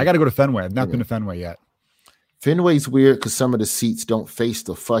the way. I got to go to Fenway. I've not been to Fenway yet. Fenway's weird because some of the seats don't face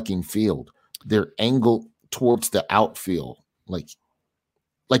the fucking field. They're angled towards the outfield. Like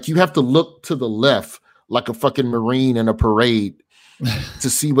you have to look to the left like a fucking Marine in a parade to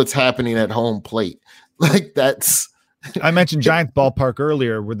see what's happening at home plate. Like that's. I mentioned Giants Ballpark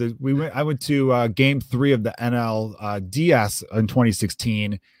earlier, where I went to Game 3 of the NLDS in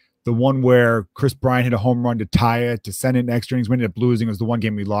 2016. The one where Chris Bryant hit a home run to tie it, to send it in extra innings. We ended up losing. It was the one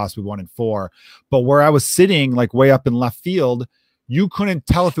game we lost. We won in 4. But where I was sitting, like way up in left field, you couldn't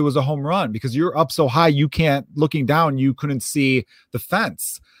tell if it was a home run because you're up so high. Looking down, you couldn't see the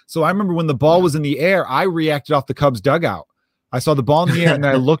fence. So I remember when the ball was in the air, I reacted off the Cubs dugout. I saw the ball in the air and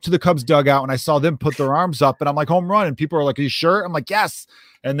then I looked to the Cubs dugout and I saw them put their arms up and I'm like, home run. And people are like, are you sure? I'm like, yes.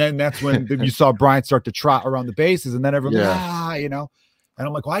 And then that's when you saw Bryant start to trot around the bases and then everyone, And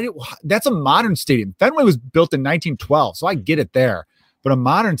I'm like, that's a modern stadium. Fenway was built in 1912. So I get it there, but a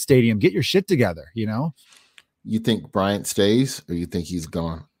modern stadium, get your shit together, You think Bryant stays or you think he's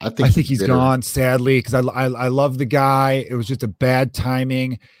gone? I think he's gone, sadly, because I love the guy. It was just a bad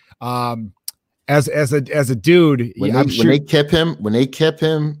timing. As a dude, when they kept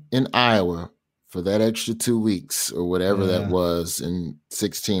him in Iowa for that extra 2 weeks or whatever that was in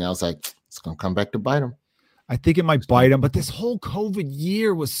 16, I was like, it's gonna come back to bite him. I think it might bite him, but this whole COVID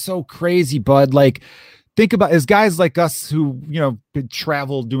year was so crazy, bud. Like, think about as guys like us who,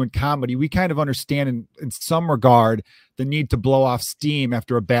 travel doing comedy, we kind of understand in some regard the need to blow off steam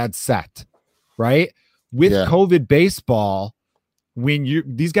after a bad set, right? With COVID baseball, when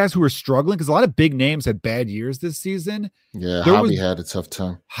these guys who were struggling, because a lot of big names had bad years this season. Yeah, Javi had a tough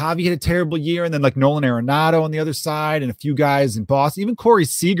time. Javi had a terrible year, and then like Nolan Arenado on the other side, and a few guys in Boston. Even Corey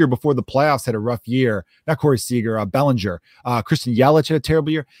Seager before the playoffs had a rough year. Not Corey Seager, Bellinger. Christian Yelich had a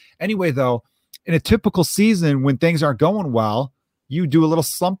terrible year. Anyway, though, in a typical season when things aren't going well, you do a little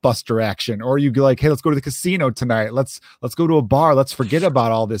slump buster action, or you go like, hey, let's go to the casino tonight. Let's go to a bar. Let's forget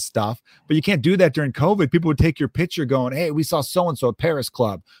about all this stuff. But you can't do that during COVID. People would take your picture going, hey, we saw so-and-so at Paris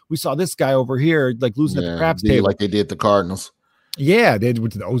Club. We saw this guy over here, like losing at the craps table. Like they did the Cardinals. Yeah, they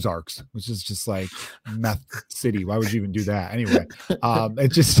went to the Ozarks, which is just like meth city. Why would you even do that? Anyway,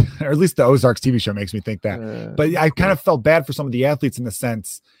 it just, or at least the Ozarks TV show makes me think that. But I kind of felt bad for some of the athletes in the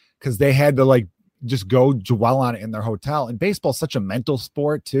sense, because they had to like just go dwell on it in their hotel. And baseball is such a mental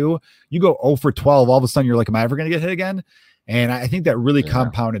sport too. You go 0 for 12, all of a sudden you're like, am I ever going to get hit again? And I think that really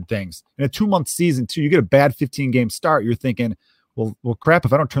compounded things. In a 2-month season too, you get a bad 15-game start. You're thinking, well, crap,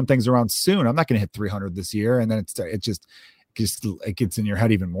 if I don't turn things around soon, I'm not going to hit 300 this year. And then it gets in your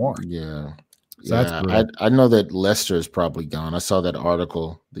head even more. Yeah. So that's I know that Lester is probably gone. I saw that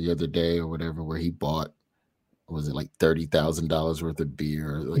article the other day or whatever, where he bought, was it like $30,000 worth of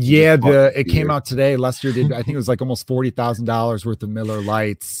beer? Like it came out today. Lester did, I think it was like almost $40,000 worth of Miller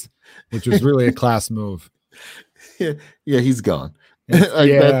Lights, which was really a class move. Yeah, he's gone.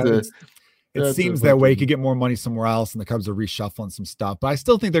 It seems that way. You could get more money somewhere else, and the Cubs are reshuffling some stuff. But I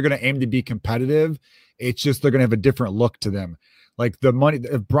still think they're going to aim to be competitive. It's just they're going to have a different look to them. Like the money,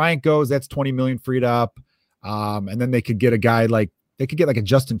 if Bryant goes, that's $20 million freed up, and then they could get a guy like, they could get like a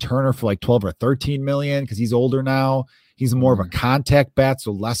Justin Turner for like 12 or 13 million because he's older now. He's more of a contact bat,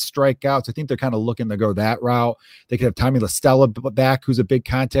 so less strikeouts. I think they're kind of looking to go that route. They could have Tommy La Stella back, who's a big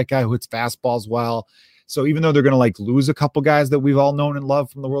contact guy who hits fastballs well. So even though they're going to like lose a couple guys that we've all known and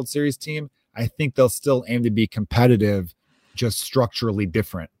loved from the World Series team, I think they'll still aim to be competitive, just structurally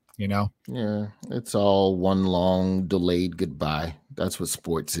different, you know? Yeah, it's all one long delayed goodbye. That's what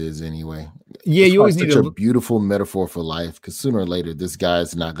sports is anyway. Yeah, you always need a beautiful metaphor for life, because sooner or later, this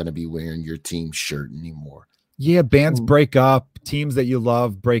guy's not going to be wearing your team shirt anymore. Yeah, bands break up. Teams that you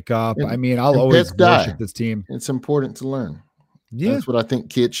love break up. I mean, I'll always worship this team. It's important to learn. Yeah. That's what I think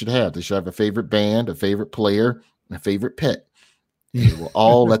kids should have. They should have a favorite band, a favorite player, and a favorite pet. They will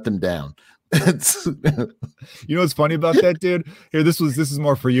all let them down. You know what's funny about that, dude? Here, this is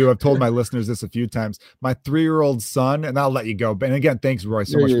more for you. I've told my listeners this a few times. My 3-year-old son, and I'll let you go. And again, thanks, Roy,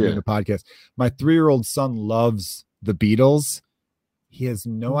 so much for doing the podcast. My 3-year-old son loves the Beatles. He has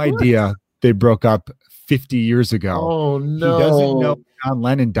no idea they broke up 50 years ago. Oh no! He doesn't know John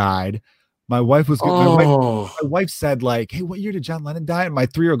Lennon died. My wife was my wife said like, hey, what year did John Lennon die? And my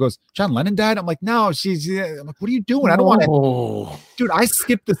 3-year-old goes, John Lennon died? I'm like, no, I'm like, what are you doing? I don't want to. Dude, I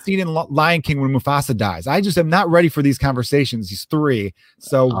skipped the scene in Lion King when Mufasa dies. I just am not ready for these conversations. He's 3.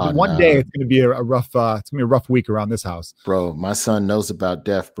 So one day it's going to be a rough, it's going to be a rough week around this house. Bro, my son knows about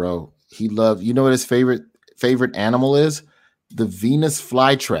death, bro. He loves, you know what his favorite animal is? The Venus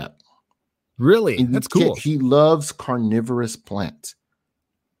flytrap. Really? That's cool. He loves carnivorous plants.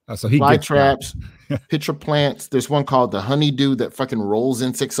 So he fly traps, pitcher plants. There's one called the honeydew that fucking rolls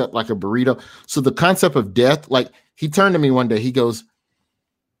insects up like a burrito. So the concept of death, like he turned to me one day, he goes,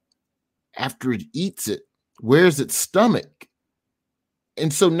 after it eats it, where's its stomach?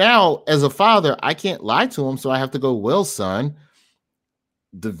 And so now as a father, I can't lie to him. So I have to go, well, son,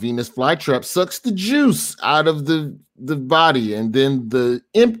 the Venus flytrap sucks the juice out of the body, and then the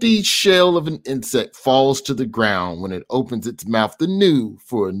empty shell of an insect falls to the ground when it opens its mouth anew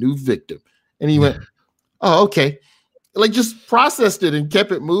for a new victim. And he went, oh, okay. Like just processed it and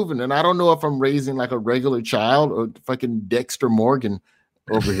kept it moving. And I don't know if I'm raising like a regular child or fucking Dexter Morgan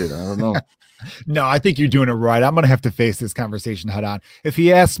over here. I don't know. No, I think you're doing it right. I'm going to have to face this conversation head on. If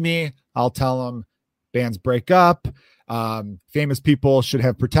he asks me, I'll tell him bands break up. Famous people should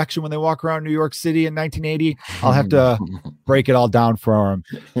have protection when they walk around New York City in 1980. I'll have to break it all down for him.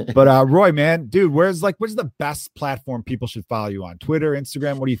 But Roy, man, dude, where's the best platform people should follow you on? Twitter,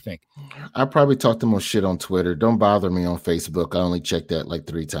 Instagram? What do you think? I probably talk the most shit on Twitter. Don't bother me on Facebook. I only check that like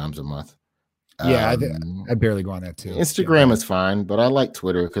 3 times a month. Yeah, I barely go on that too. Instagram is fine, but I like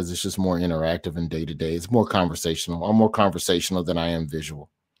Twitter because it's just more interactive and day to day. It's more conversational. I'm more conversational than I am visual.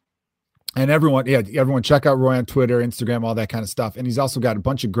 And everyone check out Roy on Twitter, Instagram, all that kind of stuff. And he's also got a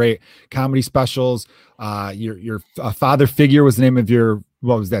bunch of great comedy specials. Your Father Figure was the name of your,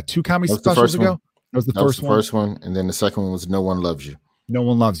 what was that, 2 comedy specials ago? That was the first one. And then the second one was No One Loves You. No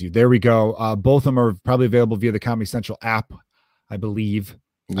One Loves You. There we go. Both of them are probably available via the Comedy Central app, I believe.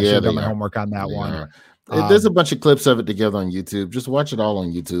 I should have done my homework on that one. There's a bunch of clips of it together on YouTube. Just watch it all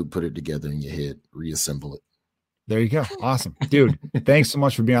on YouTube, put it together in your head, reassemble it. There you go. Awesome, dude. Thanks so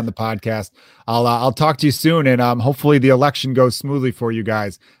much for being on the podcast. I'll talk to you soon, and hopefully the election goes smoothly for you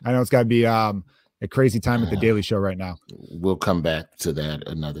guys. I know it's got to be a crazy time at the Daily Show right now. We'll come back to that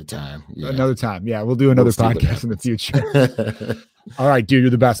another time. Yeah. Another time. Yeah, we'll do another podcast in the future. All right, dude. You're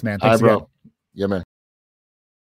the best, man. Thanks, bro. again. Yeah, man.